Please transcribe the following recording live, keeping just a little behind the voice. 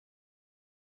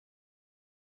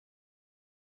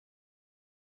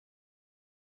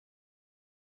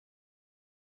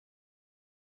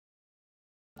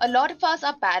A lot of us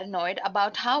are paranoid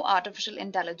about how artificial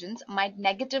intelligence might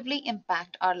negatively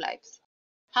impact our lives.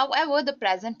 However, the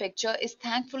present picture is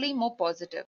thankfully more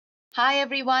positive. Hi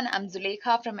everyone, I'm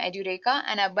Zulekha from Edureka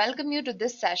and I welcome you to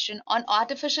this session on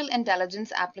artificial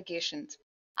intelligence applications.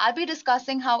 I'll be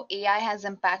discussing how AI has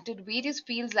impacted various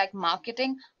fields like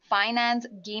marketing, finance,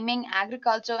 gaming,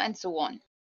 agriculture, and so on.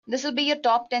 This will be a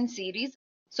top 10 series,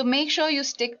 so make sure you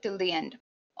stick till the end.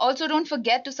 Also, don't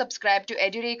forget to subscribe to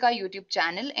Edureka YouTube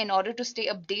channel in order to stay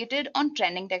updated on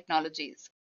trending technologies.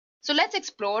 So let's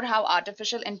explore how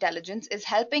artificial intelligence is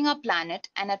helping our planet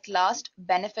and at last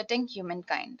benefiting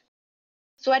humankind.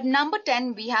 So at number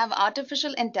 10, we have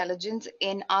artificial intelligence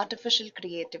in artificial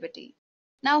creativity.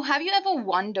 Now, have you ever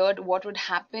wondered what would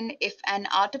happen if an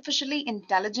artificially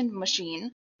intelligent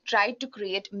machine tried to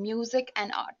create music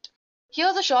and art?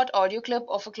 Here's a short audio clip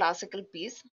of a classical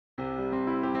piece.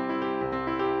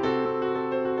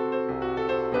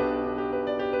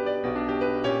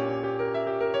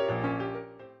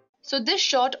 So this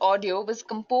short audio was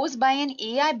composed by an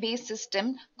AI-based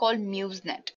system called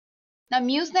Museet. Now,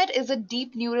 Museet is a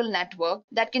deep neural network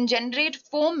that can generate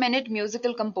 4-minute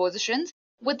musical compositions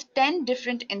with 10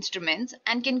 different instruments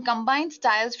and can combine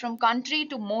styles from country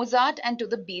to Mozart and to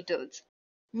the Beatles.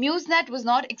 Museet was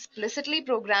not explicitly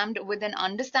programmed with an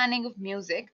understanding of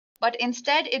music, but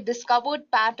instead it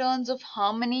discovered patterns of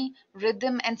harmony,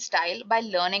 rhythm, and style by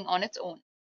learning on its own.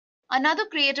 Another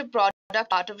creative product of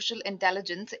artificial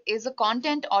intelligence is a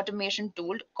content automation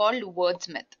tool called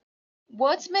Wordsmith.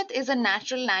 Wordsmith is a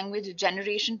natural language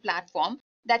generation platform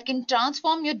that can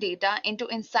transform your data into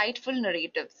insightful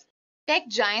narratives. Tech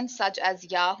giants such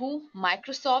as Yahoo,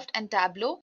 Microsoft, and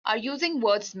Tableau are using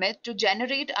Wordsmith to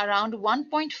generate around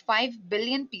 1.5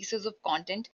 billion pieces of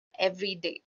content every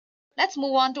day. Let's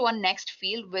move on to our next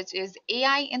field, which is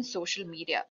AI in social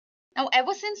media. Now,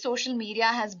 ever since social media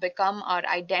has become our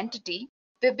identity,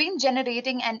 we've been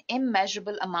generating an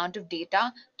immeasurable amount of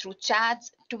data through chats,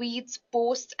 tweets,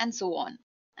 posts, and so on.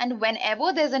 And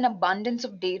whenever there's an abundance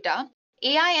of data,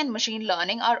 AI and machine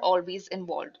learning are always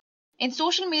involved. In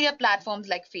social media platforms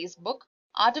like Facebook,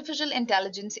 artificial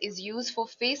intelligence is used for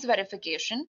face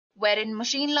verification, wherein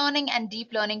machine learning and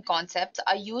deep learning concepts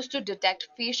are used to detect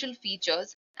facial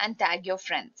features and tag your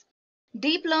friends.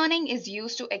 Deep learning is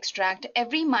used to extract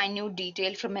every minute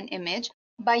detail from an image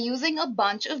by using a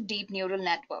bunch of deep neural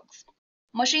networks.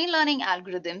 Machine learning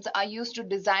algorithms are used to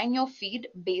design your feed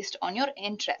based on your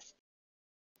interests.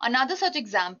 Another such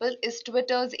example is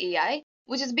Twitter's AI,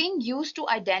 which is being used to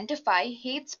identify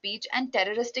hate speech and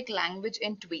terroristic language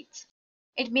in tweets.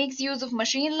 It makes use of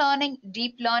machine learning,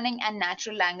 deep learning, and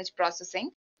natural language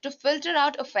processing to filter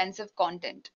out offensive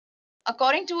content.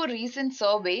 According to a recent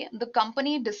survey, the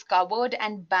company discovered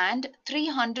and banned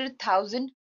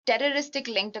 300,000 terroristic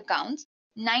linked accounts,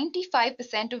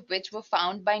 95% of which were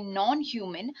found by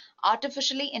non-human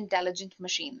artificially intelligent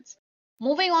machines.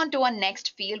 Moving on to our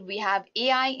next field, we have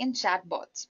AI in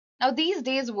chatbots. Now, these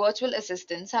days, virtual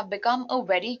assistants have become a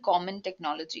very common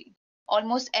technology.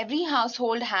 Almost every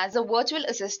household has a virtual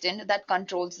assistant that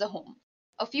controls the home.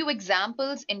 A few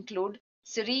examples include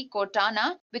Siri,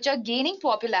 Cortana, which are gaining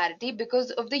popularity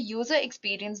because of the user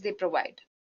experience they provide.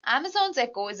 Amazon's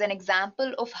Echo is an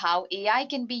example of how AI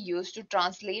can be used to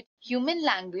translate human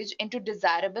language into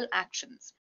desirable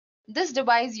actions. This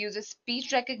device uses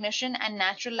speech recognition and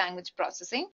natural language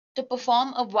processing to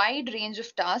perform a wide range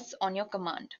of tasks on your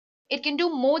command. It can do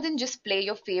more than just play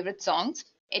your favorite songs.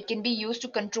 It can be used to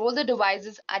control the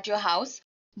devices at your house,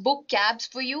 book cabs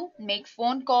for you, make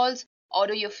phone calls,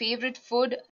 order your favorite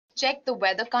food, check the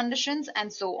weather conditions,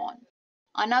 and so on.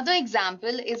 Another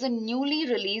example is a newly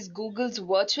released Google's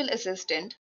virtual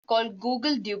assistant called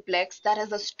Google Duplex that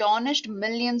has astonished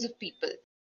millions of people.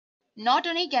 Not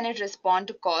only can it respond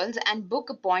to calls and book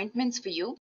appointments for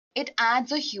you, it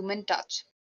adds a human touch.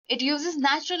 It uses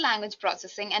natural language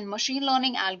processing and machine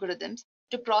learning algorithms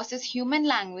to process human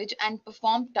language and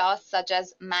perform tasks such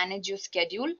as manage your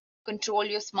schedule, control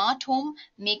your smart home,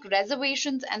 make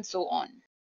reservations, and so on.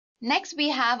 Next, we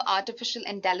have artificial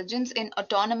intelligence in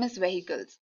autonomous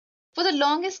vehicles. For the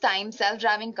longest time,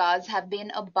 self-driving cars have been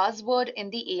a buzzword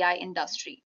in the AI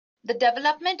industry. The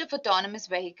development of autonomous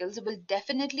vehicles will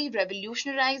definitely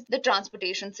revolutionize the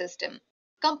transportation system.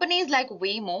 Companies like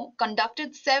Waymo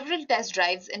conducted several test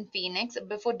drives in Phoenix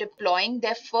before deploying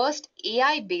their first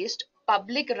AI-based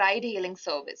public ride-hailing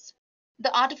service.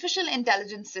 The artificial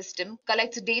intelligence system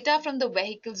collects data from the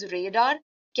vehicle's radar,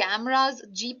 cameras,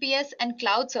 GPS, and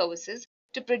cloud services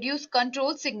to produce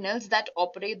control signals that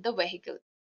operate the vehicle.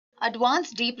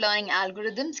 Advanced deep learning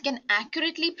algorithms can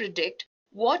accurately predict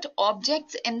what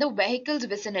objects in the vehicle's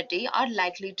vicinity are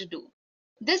likely to do.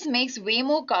 This makes way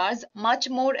more cars much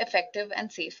more effective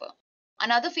and safer.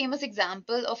 Another famous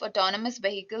example of autonomous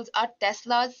vehicles are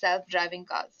Tesla's self-driving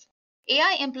cars.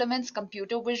 AI implements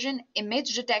computer vision,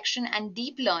 image detection, and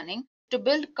deep learning to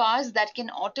build cars that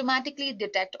can automatically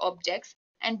detect objects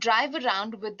and drive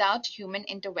around without human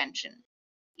intervention.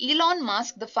 Elon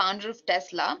Musk, the founder of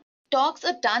Tesla, talks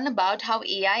a ton about how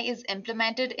AI is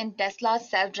implemented in Tesla's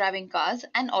self-driving cars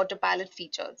and autopilot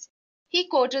features. He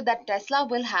quoted that Tesla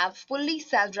will have fully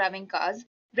self-driving cars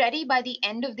ready by the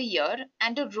end of the year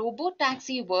and a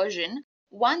robo-taxi version,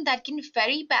 one that can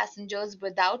ferry passengers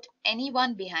without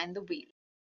anyone behind the wheel.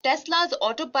 Tesla's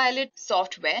autopilot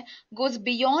software goes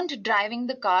beyond driving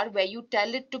the car where you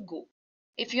tell it to go.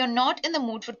 If you're not in the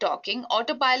mood for talking,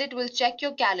 autopilot will check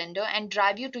your calendar and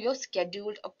drive you to your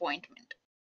scheduled appointment.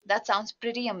 That sounds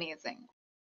pretty amazing.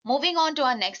 Moving on to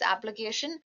our next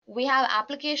application, we have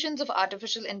applications of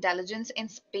artificial intelligence in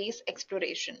space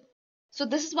exploration. So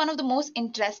this is one of the most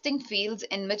interesting fields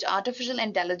in which artificial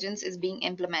intelligence is being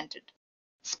implemented.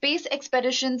 Space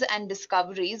expeditions and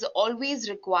discoveries always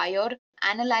require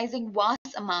analyzing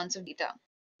vast amounts of data.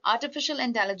 Artificial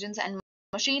intelligence and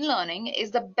machine learning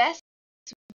is the best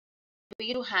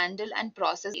way to handle and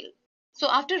process data. So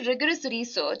after rigorous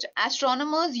research,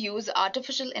 astronomers use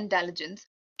artificial intelligence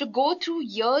to go through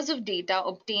years of data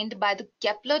obtained by the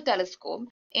Kepler telescope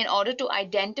in order to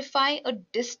identify a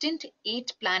distant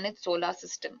 8-planet solar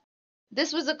system.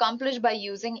 This was accomplished by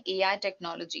using AI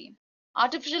technology.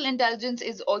 Artificial intelligence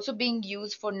is also being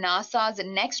used for NASA's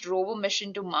next rover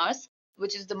mission to Mars,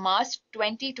 which is the Mars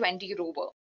 2020 rover.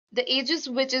 The Aegis,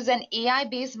 which is an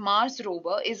AI-based Mars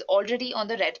rover, is already on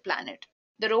the red planet.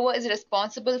 The rover is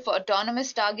responsible for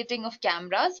autonomous targeting of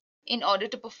cameras in order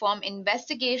to perform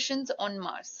investigations on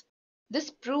Mars. This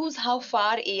proves how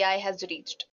far AI has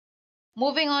reached.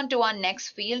 Moving on to our next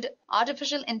field,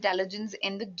 artificial intelligence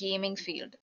in the gaming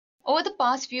field. Over the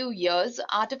past few years,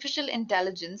 artificial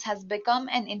intelligence has become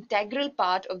an integral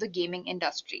part of the gaming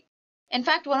industry. In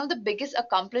fact, one of the biggest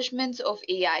accomplishments of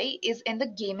AI is in the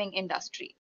gaming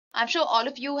industry. I'm sure all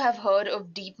of you have heard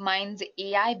of DeepMind's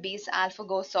AI-based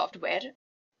AlphaGo software.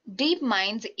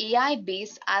 DeepMind's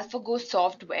AI-based AlphaGo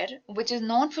software, which is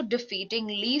known for defeating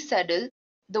Lee Sedol,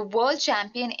 the world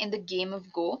champion in the game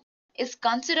of Go, is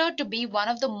considered to be one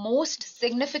of the most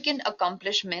significant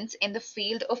accomplishments in the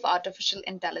field of artificial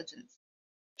intelligence.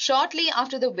 Shortly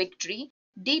after the victory,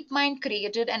 DeepMind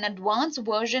created an advanced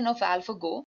version of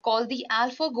AlphaGo called the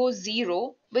AlphaGo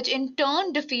Zero, which in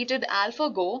turn defeated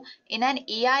AlphaGo in an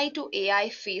AI to AI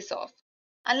face-off.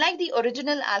 Unlike the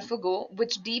original AlphaGo,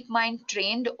 which DeepMind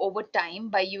trained over time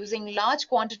by using large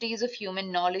quantities of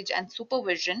human knowledge and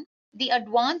supervision, the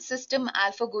advanced system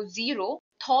AlphaGo Zero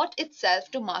taught itself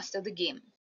to master the game.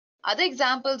 Other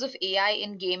examples of AI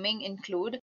in gaming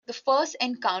include the first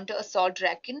encounter assault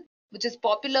raccoon, which is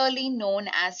popularly known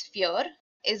as Fear,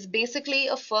 is basically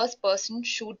a first-person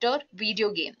shooter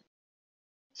video game.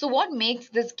 So what makes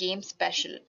this game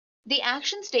special? The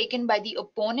actions taken by the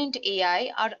opponent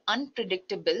AI are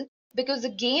unpredictable because the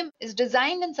game is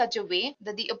designed in such a way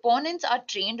that the opponents are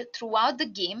trained throughout the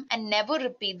game and never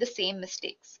repeat the same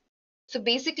mistakes. So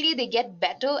basically, they get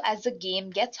better as the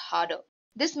game gets harder.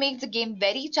 This makes the game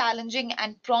very challenging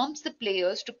and prompts the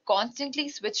players to constantly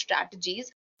switch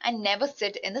strategies and never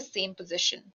sit in the same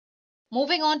position.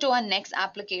 Moving on to our next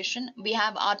application, we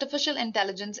have artificial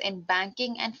intelligence in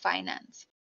banking and finance.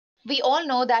 We all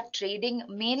know that trading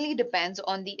mainly depends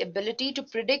on the ability to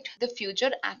predict the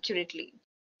future accurately.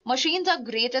 Machines are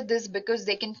great at this because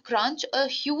they can crunch a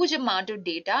huge amount of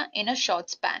data in a short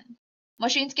span.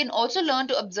 Machines can also learn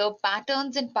to observe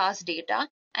patterns in past data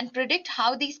and predict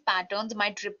how these patterns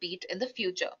might repeat in the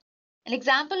future. An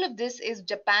example of this is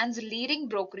Japan's leading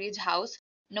brokerage house,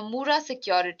 Nomura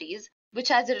Securities, which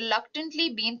has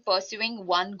reluctantly been pursuing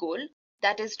one goal,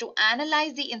 that is to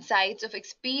analyze the insights of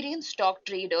experienced stock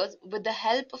traders with the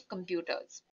help of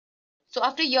computers. So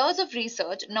after years of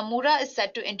research, Nomura is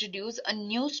set to introduce a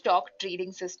new stock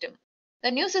trading system.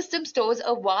 The new system stores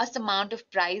a vast amount of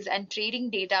price and trading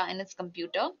data in its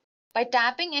computer. By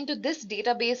tapping into this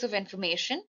database of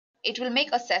information, it will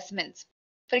make assessments.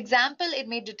 For example, it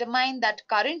may determine that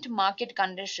current market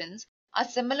conditions are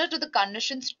similar to the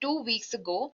conditions 2 weeks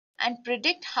ago and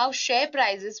predict how share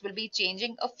prices will be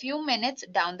changing a few minutes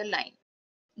down the line.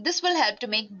 This will help to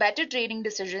make better trading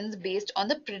decisions based on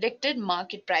the predicted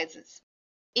market prices.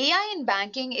 AI in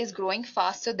banking is growing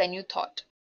faster than you thought.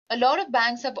 A lot of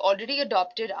banks have already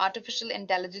adopted artificial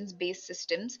intelligence-based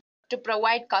systems to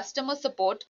provide customer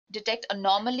support, detect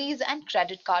anomalies, and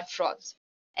credit card frauds.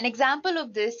 An example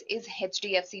of this is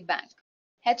HDFC Bank.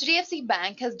 HDFC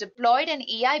Bank has deployed an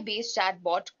AI-based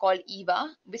chatbot called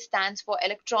EVA, which stands for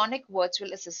Electronic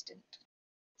Virtual Assistant.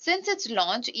 Since its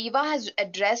launch, EVA has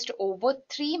addressed over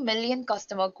 3 million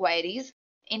customer queries,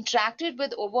 interacted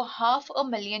with over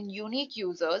 500,000 unique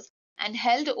users, and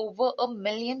held over 1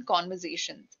 million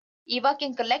conversations. EVA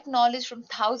can collect knowledge from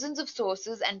thousands of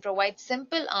sources and provide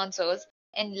simple answers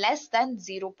in less than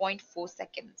zero point 0.4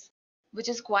 seconds, which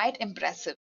is quite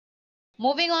impressive.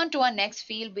 Moving on to our next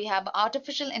field, we have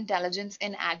artificial intelligence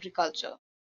in agriculture.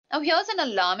 Now, here's an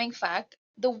alarming fact.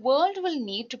 The world will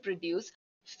need to produce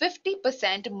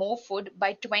 50% more food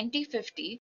by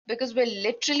 2050 because we're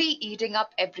literally eating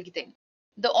up everything.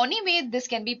 The only way this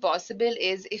can be possible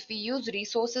is if we use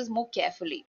resources more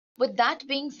carefully. With that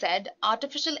being said,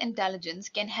 artificial intelligence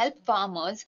can help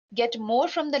farmers get more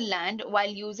from the land while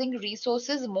using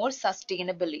resources more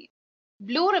sustainably.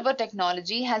 Blue River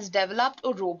Technology has developed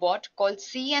a robot called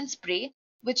See and Spray,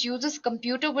 which uses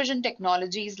computer vision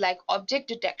technologies like object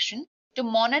detection to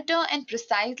monitor and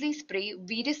precisely spray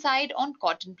weedicide on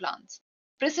cotton plants.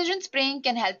 Precision spraying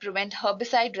can help prevent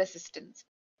herbicide resistance.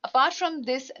 Apart from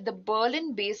this, the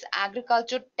Berlin-based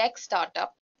agriculture tech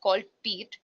startup called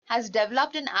Peat has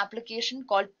developed an application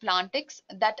called Plantix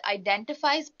that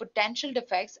identifies potential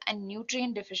defects and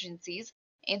nutrient deficiencies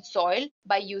in soil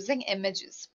by using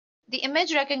images. The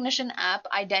image recognition app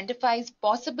identifies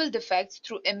possible defects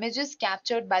through images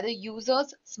captured by the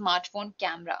user's smartphone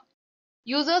camera.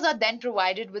 Users are then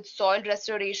provided with soil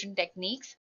restoration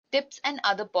techniques, tips, and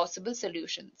other possible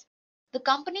solutions. The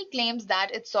company claims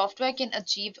that its software can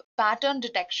achieve pattern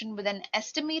detection with an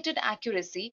estimated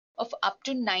accuracy of up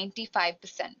to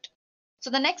 95%. So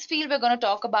the next field we're going to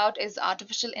talk about is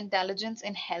artificial intelligence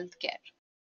in healthcare.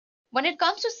 When it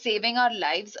comes to saving our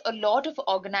lives, a lot of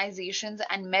organizations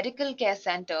and medical care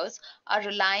centers are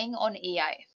relying on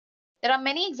AI. There are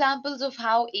many examples of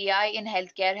how AI in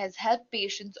healthcare has helped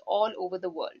patients all over the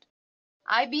world.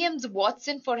 IBM's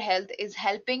Watson for Health is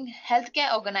helping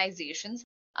healthcare organizations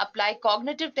apply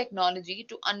cognitive technology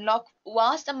to unlock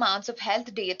vast amounts of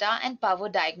health data and power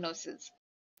diagnosis.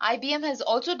 IBM has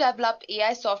also developed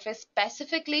AI software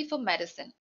specifically for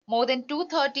medicine. More than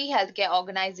 230 healthcare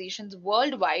organizations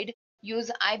worldwide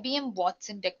use IBM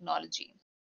Watson technology.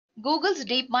 Google's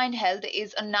DeepMind Health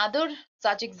is another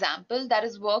such example that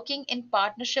is working in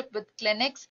partnership with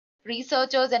clinics,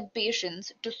 researchers, and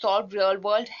patients to solve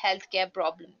real-world healthcare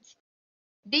problems.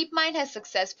 DeepMind has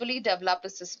successfully developed a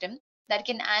system that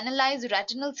can analyze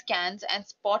retinal scans and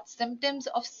spot symptoms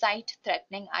of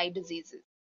sight-threatening eye diseases.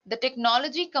 The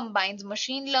technology combines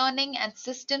machine learning and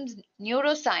systems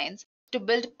neuroscience to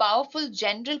build powerful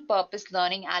general-purpose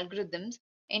learning algorithms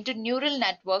into neural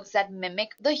networks that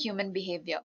mimic the human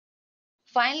behavior.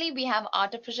 Finally, we have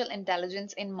artificial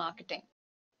intelligence in marketing.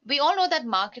 We all know that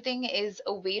marketing is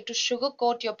a way to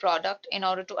sugarcoat your product in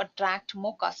order to attract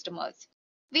more customers.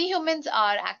 We humans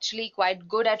are actually quite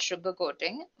good at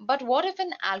sugarcoating, but what if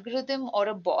an algorithm or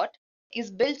a bot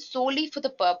is built solely for the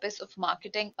purpose of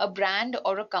marketing a brand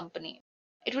or a company?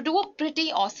 It would do a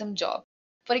pretty awesome job.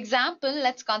 For example,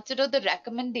 let's consider the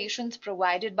recommendations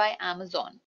provided by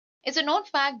Amazon. It's a known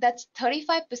fact that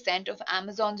 35% of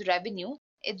Amazon's revenue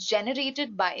is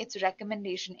generated by its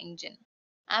recommendation engine.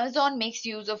 Amazon makes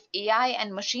use of AI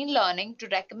and machine learning to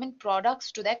recommend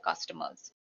products to their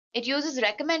customers. It uses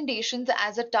recommendations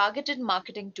as a targeted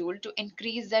marketing tool to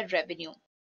increase their revenue.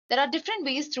 There are different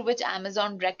ways through which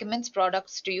Amazon recommends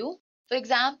products to you. For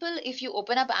example, if you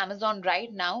open up Amazon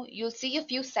right now, you'll see a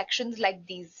few sections like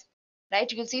these,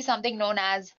 right? You'll see something known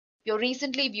as your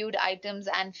recently viewed items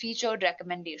and featured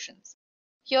recommendations.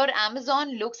 Here,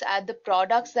 Amazon looks at the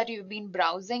products that you've been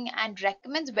browsing and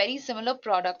recommends very similar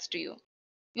products to you.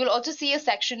 You'll also see a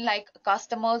section like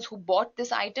customers who bought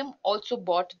this item also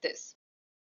bought this.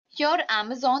 Here,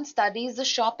 Amazon studies the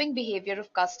shopping behavior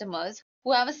of customers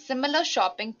who have a similar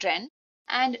shopping trend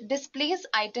and displays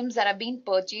items that have been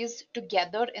purchased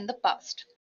together in the past.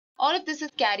 All of this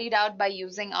is carried out by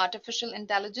using artificial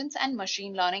intelligence and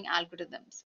machine learning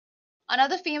algorithms.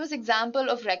 Another famous example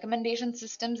of recommendation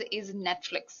systems is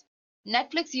Netflix.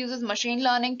 Netflix uses machine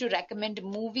learning to recommend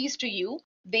movies to you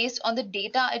based on the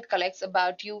data it collects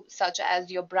about you, such as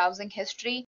your browsing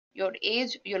history, your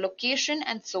age, your location,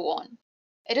 and so on.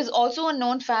 It is also a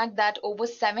known fact that over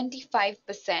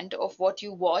 75% of what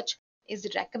you watch is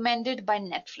recommended by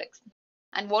Netflix.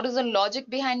 And what is the logic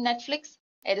behind Netflix?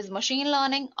 It is machine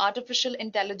learning, artificial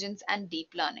intelligence, and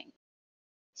deep learning.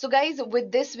 So guys,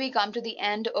 with this we come to the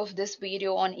end of this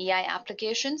video on AI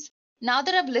applications. Now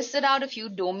that I've listed out a few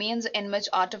domains in which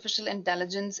artificial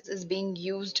intelligence is being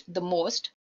used the most,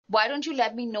 why don't you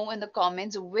let me know in the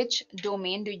comments which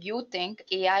domain do you think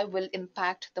AI will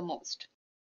impact the most?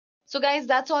 So guys,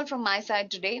 that's all from my side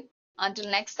today.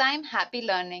 Until next time, happy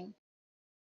learning.